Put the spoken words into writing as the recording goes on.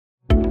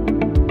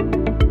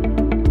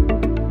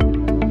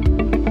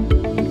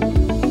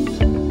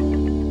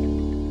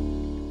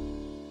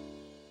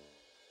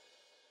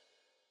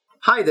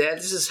Hi there,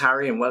 this is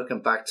Harry and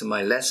welcome back to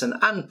my lesson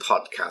and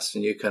podcast.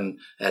 And you can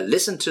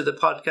listen to the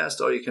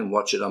podcast or you can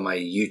watch it on my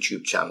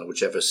YouTube channel,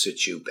 whichever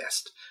suits you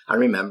best. And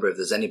remember, if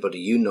there's anybody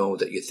you know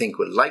that you think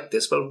would like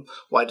this, well,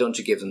 why don't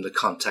you give them the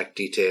contact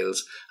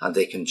details and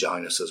they can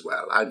join us as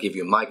well. I'll give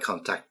you my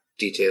contact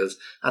details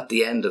at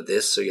the end of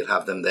this so you'll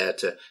have them there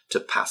to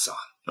pass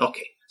on.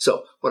 Okay.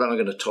 So, what am I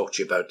going to talk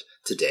to you about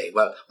today?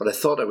 Well, what I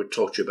thought I would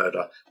talk to you about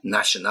are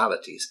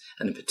nationalities,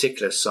 and in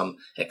particular some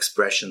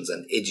expressions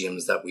and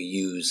idioms that we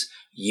use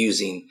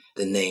using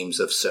the names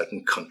of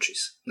certain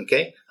countries,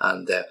 okay?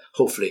 And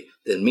hopefully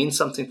they'll mean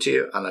something to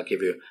you, and I'll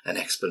give you an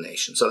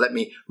explanation. So let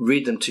me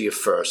read them to you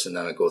first, and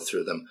then I'll go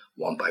through them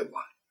one by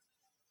one.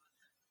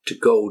 To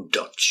go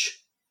Dutch.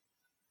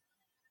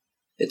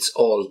 It's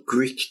all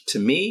Greek to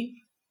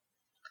me.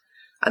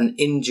 An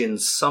Indian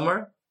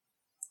summer.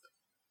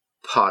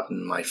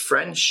 Pardon my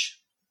French.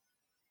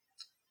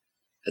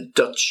 A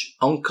Dutch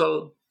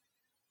uncle.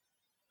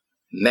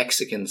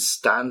 Mexican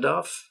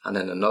standoff, and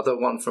then another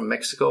one from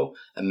Mexico,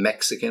 a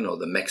Mexican or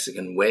the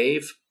Mexican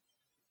wave.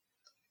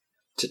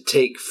 To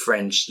take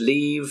French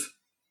leave.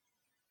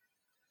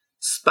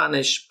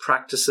 Spanish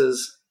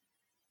practices.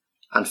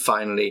 And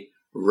finally,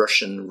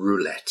 Russian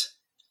roulette.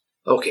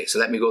 Okay, so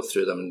let me go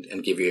through them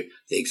and give you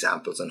the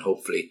examples, and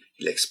hopefully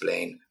you'll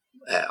explain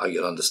or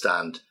you'll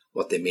understand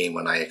what they mean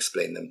when I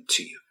explain them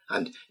to you.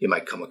 And you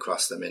might come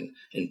across them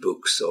in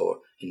books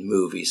or in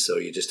movies, so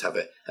you just have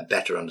a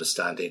better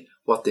understanding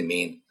what they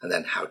mean and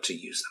then how to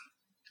use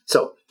them.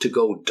 So, to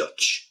go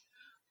Dutch.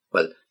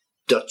 Well,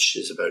 Dutch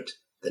is about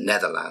the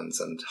Netherlands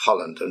and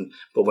Holland,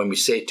 but when we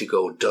say to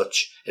go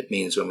Dutch, it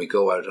means when we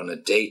go out on a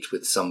date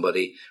with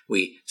somebody,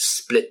 we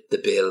split the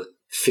bill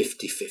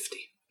 50-50.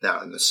 Now,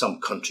 in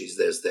some countries,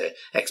 there's the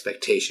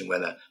expectation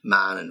when a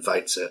man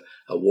invites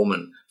a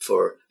woman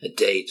for a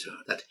date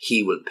that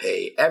he will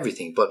pay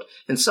everything. But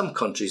in some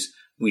countries,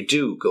 we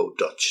do go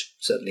Dutch.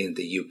 Certainly in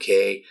the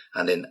UK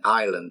and in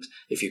Ireland,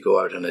 if you go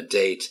out on a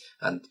date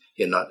and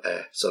you're not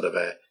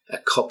a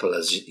couple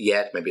as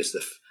yet, maybe it's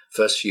the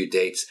first few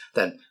dates,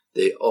 then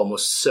they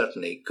almost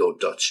certainly go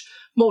Dutch.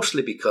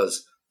 Mostly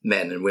because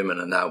men and women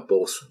are now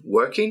both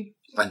working,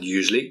 and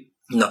usually,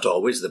 not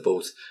always, they're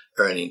both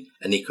earning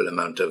an equal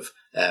amount of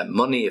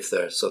money if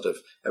they're sort of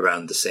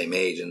around the same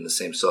age and the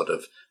same sort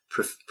of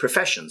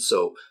profession.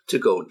 So to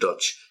go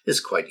Dutch is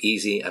quite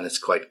easy and it's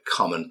quite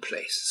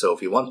commonplace. So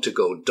if you want to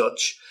go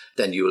Dutch,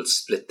 then you will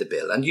split the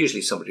bill. And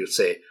usually somebody will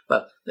say,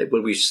 well,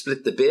 will we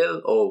split the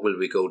bill or will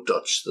we go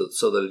Dutch?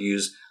 So they'll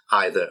use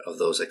either of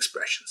those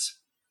expressions.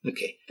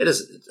 Okay, it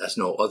has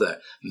no other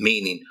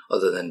meaning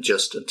other than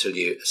just until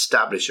you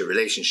establish a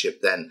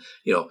relationship, then,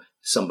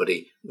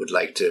 somebody would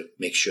like to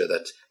make sure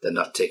that they're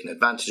not taking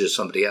advantage of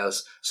somebody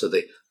else, so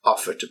they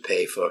offer to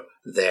pay for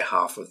their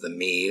half of the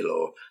meal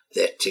or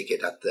their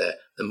ticket at the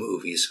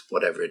movies,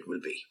 whatever it will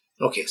be.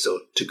 Okay,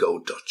 so to go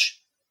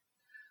Dutch.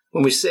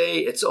 When we say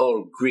it's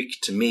all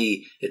Greek to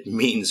me, it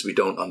means we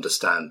don't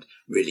understand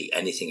really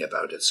anything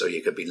about it. So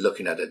you could be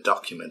looking at a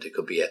document, it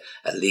could be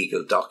a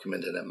legal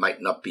document, and it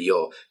might not be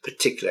your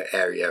particular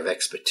area of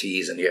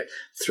expertise, and you're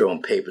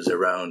throwing papers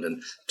around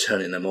and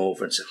turning them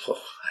over and saying,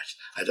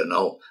 I don't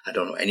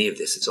know any of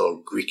this, it's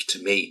all Greek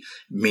to me,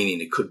 meaning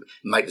it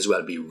might as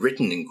well be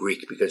written in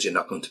Greek because you're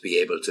not going to be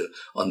able to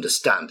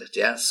understand it,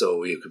 yeah?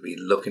 So you could be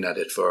looking at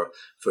it for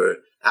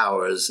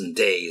hours and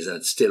days and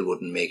it still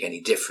wouldn't make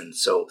any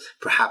difference. So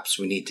perhaps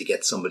we need to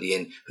get somebody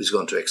in who's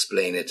going to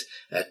explain it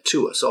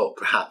to us, or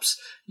perhaps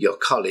your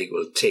colleague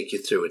will take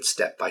you through it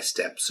step by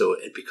step so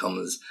it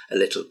becomes a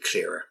little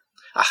clearer.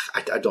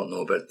 I don't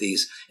know about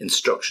these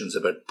instructions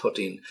about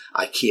putting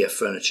IKEA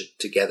furniture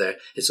together.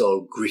 It's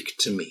all Greek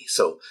to me.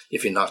 So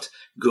if you're not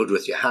good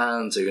with your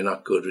hands or you're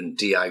not good in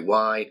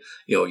DIY,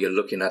 you're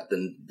looking at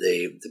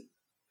the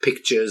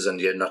pictures and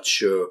you're not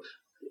sure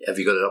have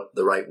you got it up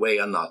the right way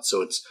or not.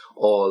 So it's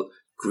all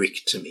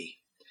Greek to me.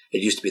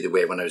 It used to be the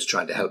way when I was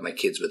trying to help my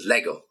kids with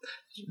Lego.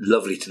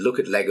 Lovely to look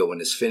at Lego when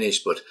it's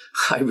finished, but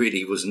I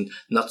really wasn't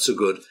not so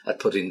good at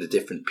putting the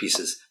different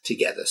pieces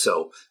together.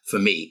 So for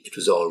me, it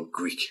was all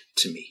Greek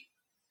to me.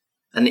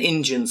 An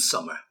Indian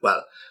summer.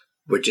 Well,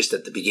 we're just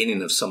at the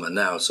beginning of summer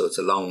now, so it's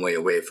a long way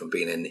away from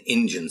being an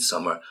Indian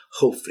summer,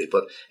 hopefully.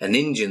 But an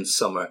Indian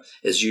summer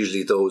is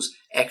usually those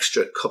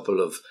extra couple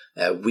of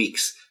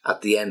weeks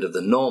at the end of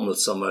the normal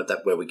summer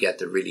where we get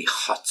the really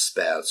hot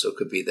spell. So it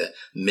could be the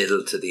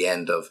middle to the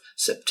end of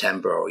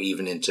September or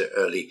even into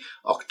early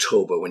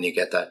October when you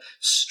get that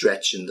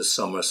stretch in the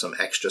summer, some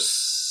extra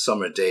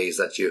summer days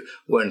that you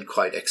weren't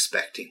quite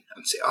expecting.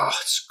 And say,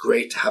 it's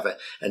great to have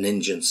an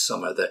Indian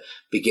summer. The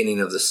beginning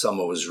of the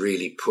summer was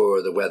really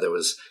poor. The weather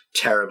was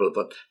terrible,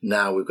 but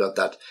now we've got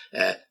that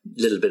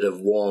little bit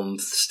of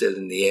warmth still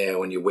in the air.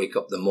 When you wake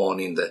up in the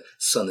morning, the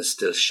sun is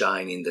still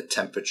shining, the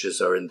temperatures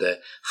are in the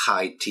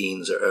high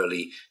teens or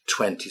early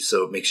 20s,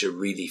 so it makes you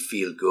really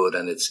feel good,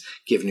 and it's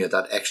giving you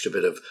that extra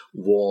bit of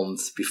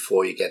warmth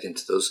before you get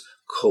into those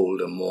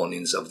colder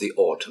mornings of the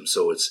autumn.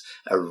 So it's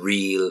a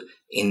real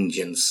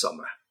Indian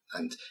summer.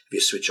 And if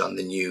you switch on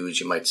the news,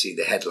 you might see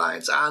the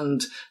headlines,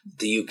 and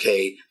the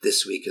UK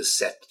this week is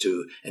set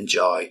to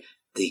enjoy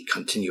the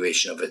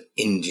continuation of an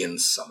Indian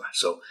summer.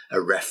 So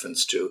a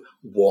reference to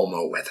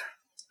warmer weather,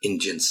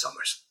 Indian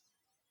summers.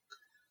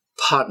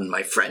 Pardon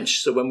my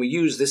French. So when we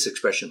use this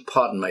expression,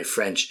 pardon my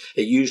French,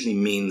 it usually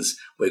means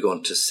we're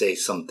going to say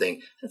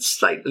something that's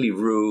slightly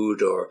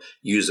rude or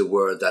use a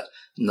word that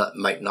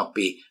might not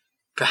be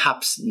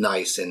perhaps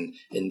nice in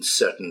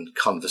certain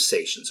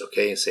conversations,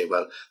 okay? And say,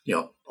 well,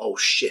 oh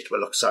shit,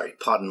 well, look, sorry,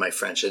 pardon my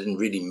French. I didn't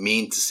really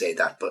mean to say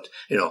that, but,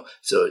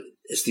 so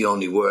it's the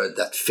only word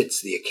that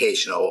fits the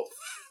occasion. Or,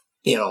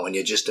 when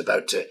you're just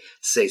about to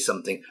say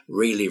something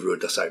really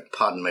rude, sorry,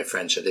 pardon my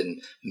French, I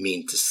didn't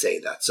mean to say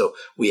that. So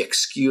we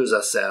excuse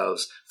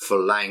ourselves for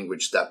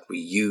language that we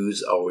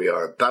use or we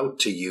are about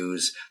to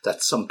use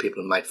that some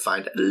people might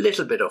find a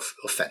little bit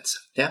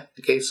offensive. Yeah.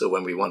 Okay. So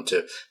when we want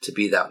to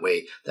be that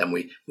way, then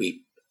we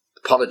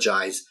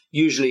apologize,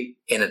 usually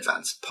in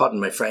advance. Pardon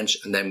my French.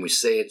 And then we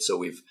say it. So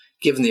we've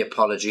given the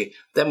apology,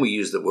 then we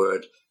use the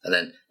word, and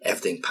then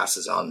everything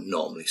passes on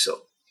normally.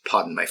 So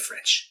pardon my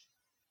French.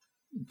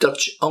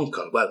 Dutch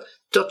uncle. Well,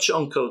 Dutch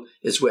uncle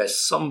is where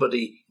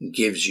somebody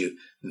gives you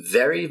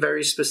very,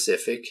 very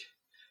specific,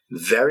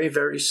 very,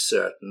 very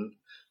certain,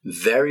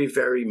 very,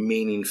 very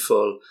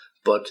meaningful,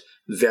 but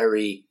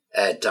very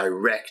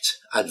direct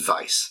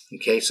advice.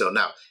 Okay, so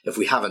now if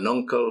we have an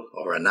uncle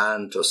or an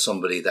aunt or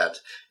somebody that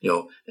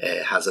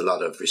has a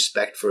lot of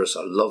respect for us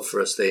or love for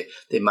us,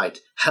 they might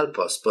help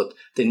us, but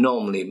they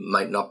normally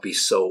might not be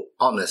so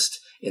honest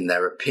in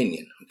their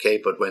opinion. Okay,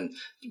 but when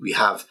we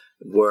have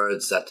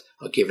words that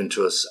are given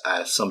to us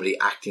as somebody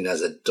acting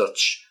as a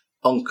Dutch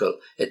uncle,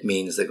 it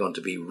means they're going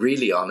to be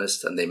really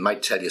honest and they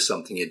might tell you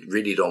something you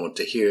really don't want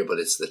to hear, but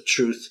it's the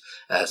truth.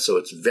 So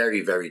it's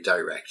very, very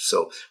direct.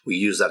 So we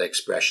use that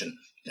expression,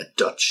 a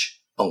Dutch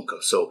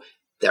uncle. So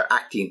they're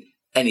acting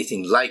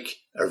anything like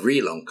a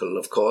real uncle,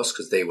 of course,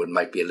 because they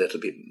might be a little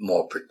bit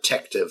more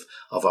protective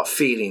of our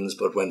feelings.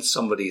 But when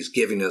somebody's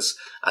giving us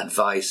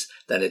advice,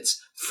 then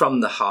it's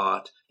from the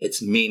heart,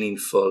 it's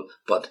meaningful,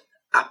 but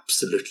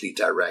absolutely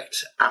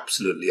direct,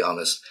 absolutely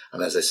honest.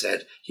 And as I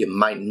said, you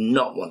might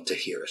not want to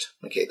hear it.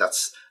 Okay,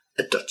 that's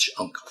a Dutch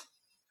uncle.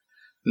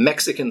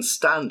 Mexican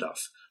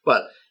standoff.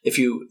 Well, if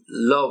you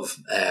love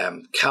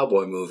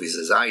cowboy movies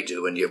as I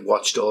do, and you've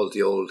watched all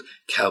the old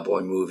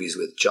cowboy movies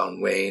with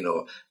John Wayne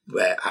or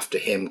after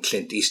him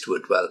Clint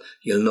Eastwood, well,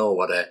 you'll know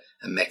what a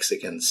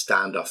Mexican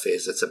standoff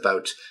is. It's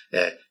about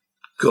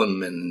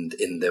gunmen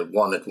in the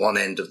one at one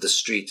end of the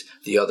street,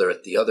 the other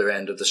at the other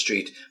end of the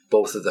street,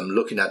 both of them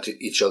looking at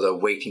each other,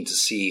 waiting to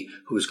see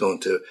who's going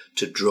to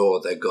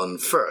draw their gun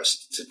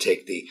first to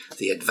take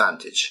the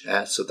advantage.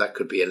 So that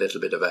could be a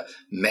little bit of a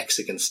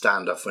Mexican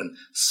standoff when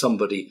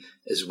somebody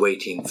is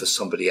waiting for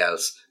somebody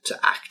else to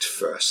act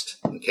first.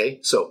 Okay,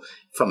 so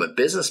from a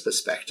business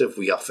perspective,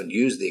 we often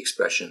use the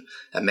expression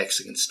a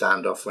Mexican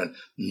standoff when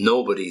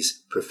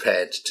nobody's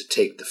prepared to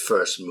take the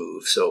first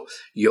move. So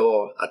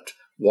you're at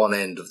one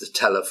end of the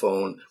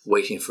telephone,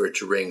 waiting for it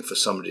to ring for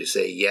somebody to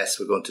say, yes,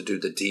 we're going to do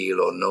the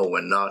deal, or no, we're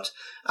not.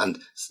 And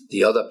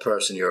the other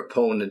person, your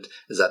opponent,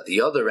 is at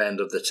the other end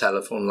of the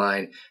telephone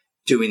line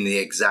doing the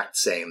exact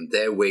same.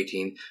 They're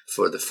waiting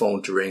for the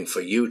phone to ring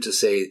for you to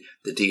say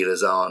the deal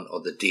is on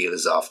or the deal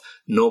is off.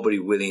 Nobody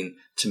willing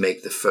to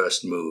make the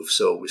first move.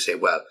 So we say,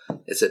 well,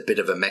 it's a bit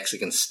of a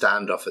Mexican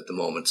standoff at the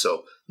moment.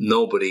 So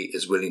nobody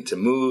is willing to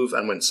move.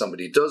 And when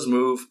somebody does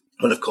move,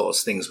 well, of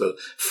course, things will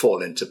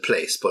fall into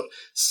place, but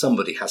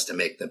somebody has to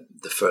make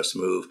the first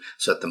move.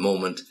 So at the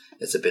moment,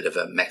 it's a bit of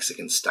a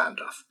Mexican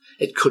standoff.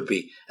 It could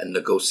be a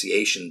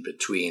negotiation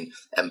between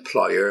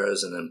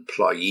employers and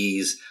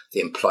employees. The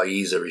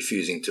employees are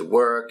refusing to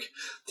work.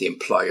 The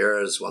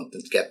employers want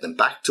to get them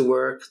back to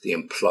work. The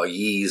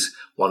employees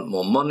want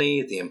more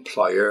money. The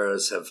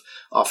employers have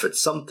offered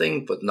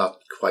something, but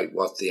not quite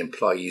what the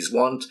employees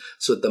want.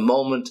 So at the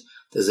moment,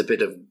 there's a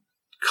bit of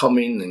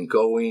coming and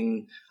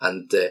going,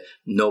 and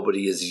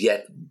nobody is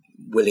yet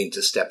willing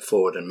to step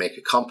forward and make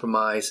a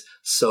compromise.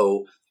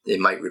 So they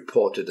might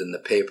report it in the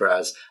paper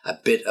as a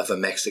bit of a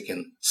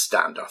Mexican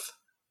standoff.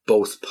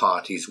 Both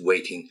parties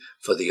waiting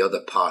for the other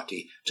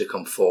party to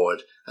come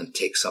forward and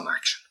take some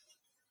action.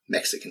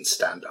 Mexican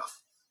standoff.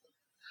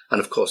 And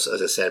of course,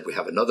 as I said, we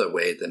have another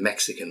way, the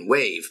Mexican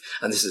wave.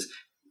 And this is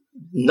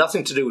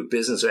nothing to do with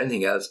business or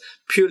anything else,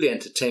 purely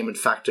entertainment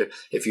factor.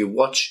 If you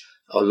watch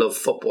or love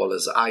football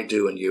as I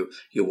do, and you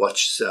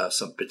watch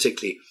some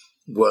particularly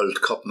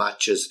World Cup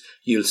matches,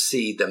 you'll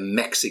see the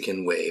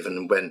Mexican wave.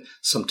 And when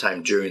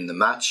sometime during the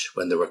match,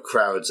 when there were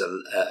crowds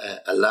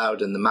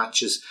allowed in the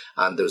matches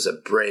and there was a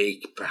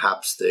break,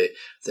 perhaps the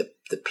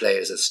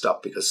players had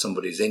stopped because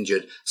somebody's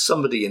injured,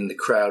 somebody in the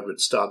crowd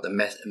would start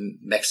the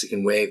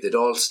Mexican wave. They'd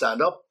all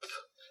stand up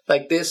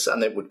like this,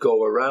 and it would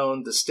go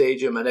around the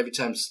stadium, and every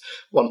time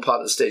one part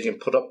of the stadium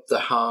put up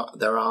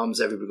their arms,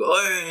 everybody would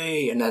go,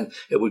 hey, and then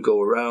it would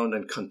go around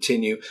and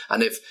continue.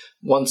 And if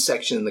one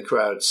section in the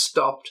crowd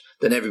stopped,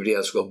 then everybody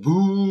else would go,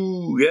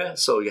 boo, yeah?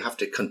 So you have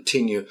to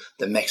continue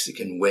the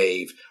Mexican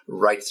wave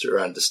right through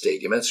around the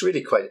stadium. And it's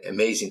really quite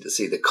amazing to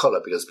see the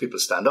colour, because people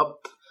stand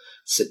up,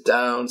 sit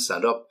down,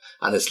 stand up,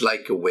 and it's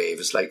like a wave.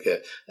 It's like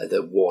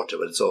the water,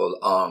 but it's all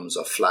arms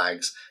or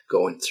flags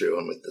going through.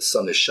 And with the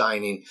sun is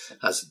shining,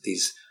 as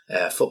these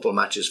football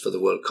matches for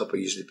the World Cup are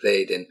usually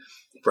played in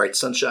bright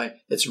sunshine,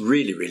 it's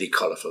really, really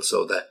colourful.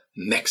 So the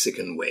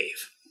Mexican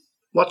wave.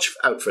 Watch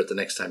out for it the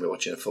next time you're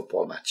watching a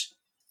football match.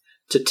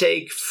 To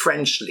take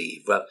French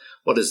leave. Well,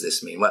 what does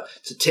this mean? Well,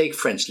 to take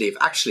French leave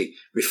actually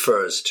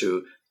refers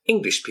to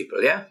English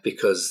people, yeah,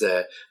 because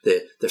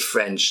the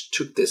French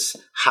took this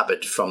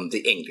habit from the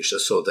English, or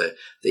so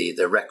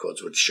the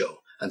records would show.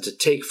 And to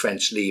take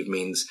French leave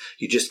means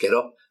you just get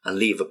up and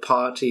leave a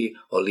party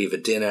or leave a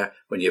dinner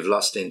when you've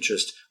lost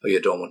interest or you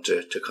don't want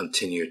to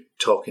continue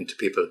talking to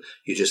people.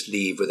 You just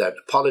leave without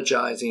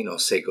apologising or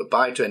say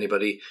goodbye to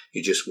anybody.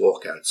 You just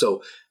walk out.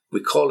 So we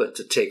call it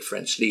to take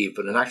French leave,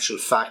 but in actual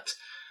fact,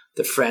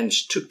 the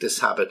French took this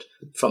habit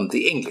from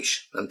the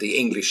English, and the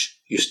English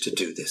used to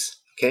do this.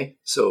 Okay,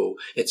 so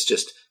it's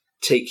just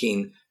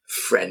taking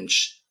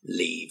French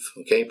leave,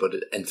 okay, but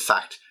it in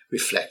fact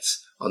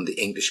reflects on the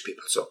English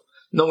people. So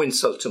no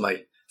insult to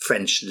my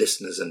French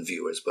listeners and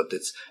viewers, but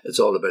it's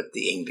all about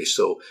the English.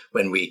 So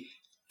when we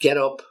get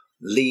up,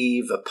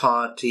 leave a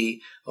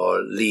party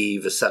or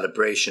leave a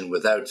celebration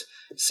without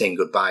saying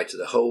goodbye to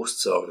the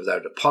hosts or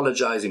without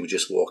apologising, we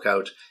just walk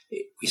out,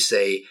 we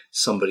say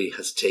somebody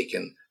has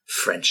taken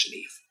French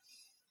leave.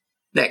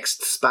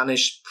 Next,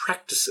 Spanish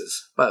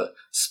practices. Well,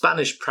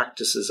 Spanish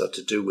practices are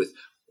to do with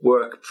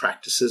work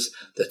practices.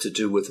 They're to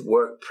do with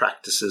work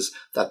practices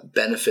that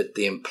benefit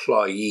the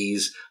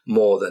employees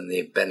more than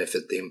they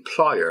benefit the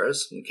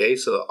employers. Okay,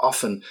 so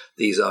often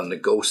these are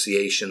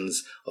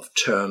negotiations of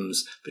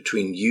terms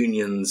between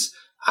unions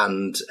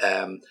and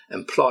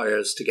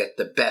employers to get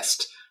the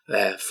best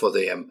for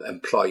the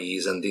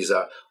employees. And these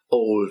are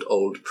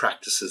old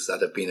practices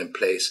that have been in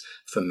place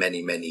for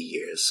many, many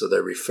years. So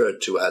they're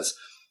referred to as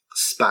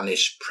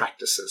Spanish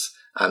practices.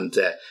 And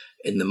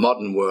in the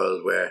modern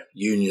world where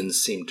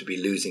unions seem to be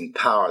losing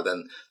power,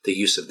 then the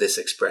use of this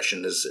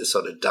expression has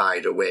sort of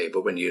died away.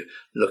 But when you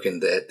look in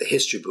the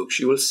history books,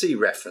 you will see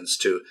reference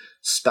to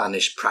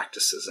Spanish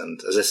practices.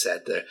 And as I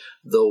said, they're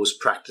those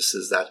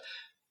practices that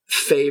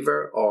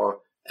favour or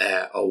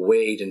are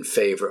weighed in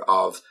favour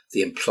of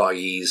the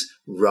employees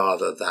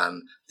rather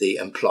than the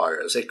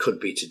employers. It could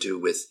be to do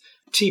with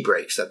tea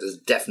breaks, that there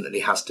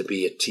definitely has to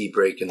be a tea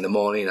break in the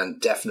morning and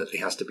definitely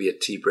has to be a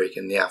tea break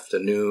in the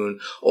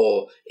afternoon,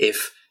 or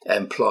if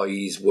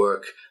employees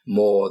work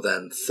more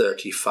than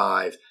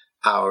 35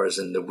 hours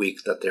in the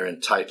week that they're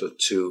entitled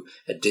to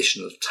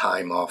additional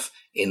time off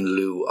in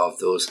lieu of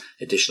those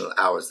additional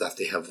hours that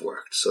they have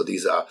worked. So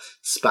these are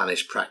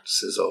Spanish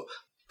practices or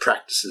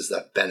practices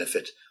that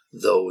benefit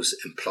those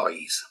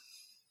employees.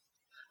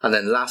 And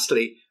then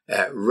lastly,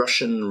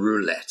 Russian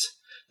roulette.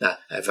 Now,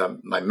 if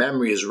my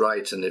memory is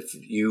right, and if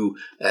you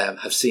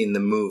have seen the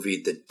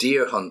movie The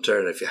Deer Hunter,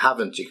 and if you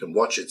haven't, you can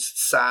watch it. It's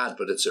sad,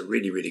 but it's a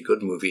really, really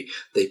good movie.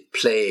 They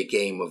play a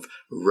game of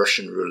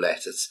Russian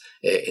roulette. It's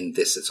in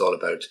this. It's all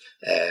about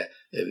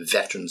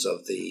veterans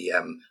of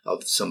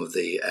some of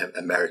the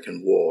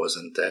American wars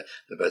and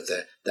about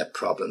their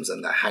problems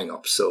and their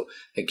hang-ups. So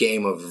a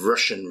game of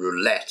Russian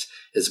roulette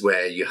is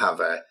where you have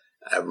a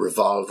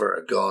revolver,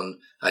 a gun,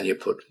 and you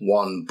put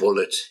one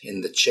bullet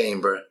in the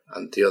chamber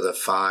and the other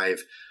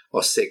 5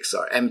 or 6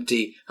 are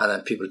empty, and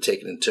then people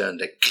take it in turn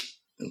to,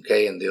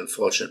 okay, and the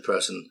unfortunate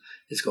person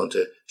is going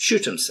to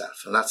shoot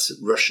himself, and that's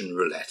Russian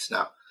roulette.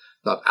 Now,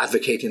 not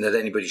advocating that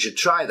anybody should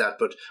try that,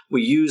 but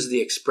we use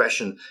the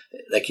expression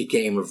like a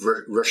game of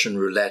Russian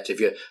roulette if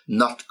you're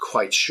not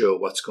quite sure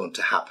what's going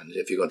to happen.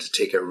 If you're going to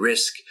take a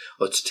risk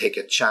or to take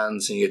a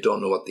chance and you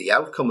don't know what the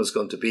outcome is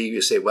going to be,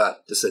 you say, well,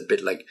 this is a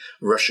bit like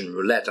Russian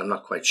roulette. I'm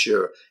not quite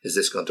sure. Is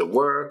this going to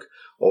work?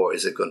 Or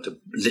is it going to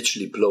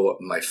literally blow up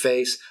in my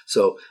face?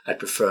 So I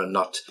prefer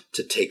not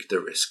to take the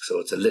risk. So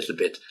it's a little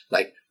bit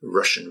like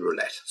Russian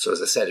roulette. So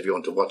as I said, if you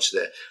want to watch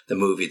the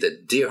movie The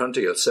Deer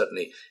Hunter, you'll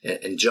certainly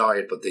enjoy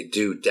it, but they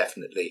do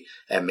definitely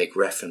make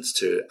reference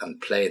to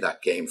and play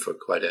that game for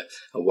quite a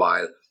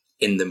while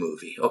in the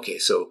movie. Okay,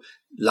 so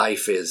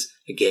life is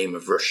a game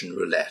of Russian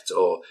roulette,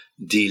 or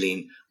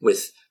dealing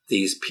with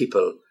these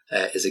people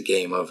is a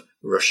game of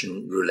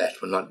Russian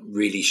roulette. We're not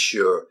really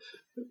sure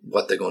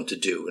what they're going to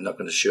do. We're not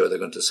going to sure they're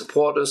going to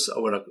support us,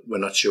 or we're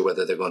not sure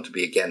whether they're going to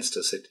be against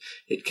us.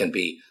 It can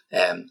be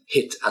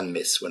hit and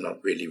miss. We're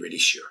not really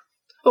sure.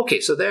 Okay,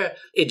 so there are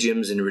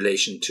idioms in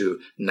relation to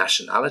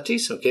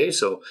nationalities. Okay,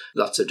 so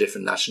lots of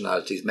different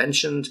nationalities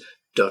mentioned: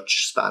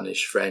 Dutch,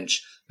 Spanish,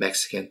 French,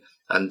 Mexican,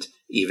 and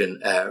even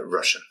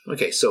Russian.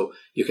 Okay, so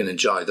you can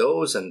enjoy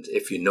those, and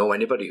if you know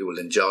anybody who will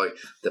enjoy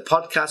the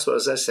podcast, well,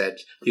 as I said,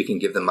 you can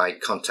give them my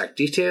contact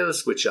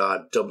details, which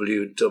are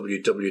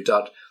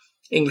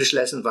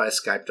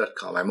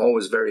www.englishlessonviaskype.com. I'm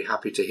always very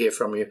happy to hear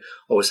from you,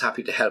 always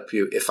happy to help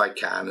you if I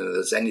can, and if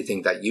there's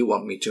anything that you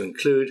want me to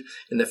include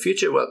in the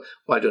future, well,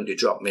 why don't you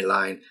drop me a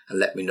line and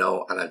let me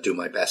know, and I'll do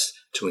my best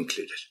to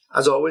include it.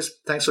 As always,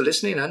 thanks for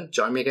listening, and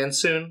join me again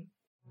soon.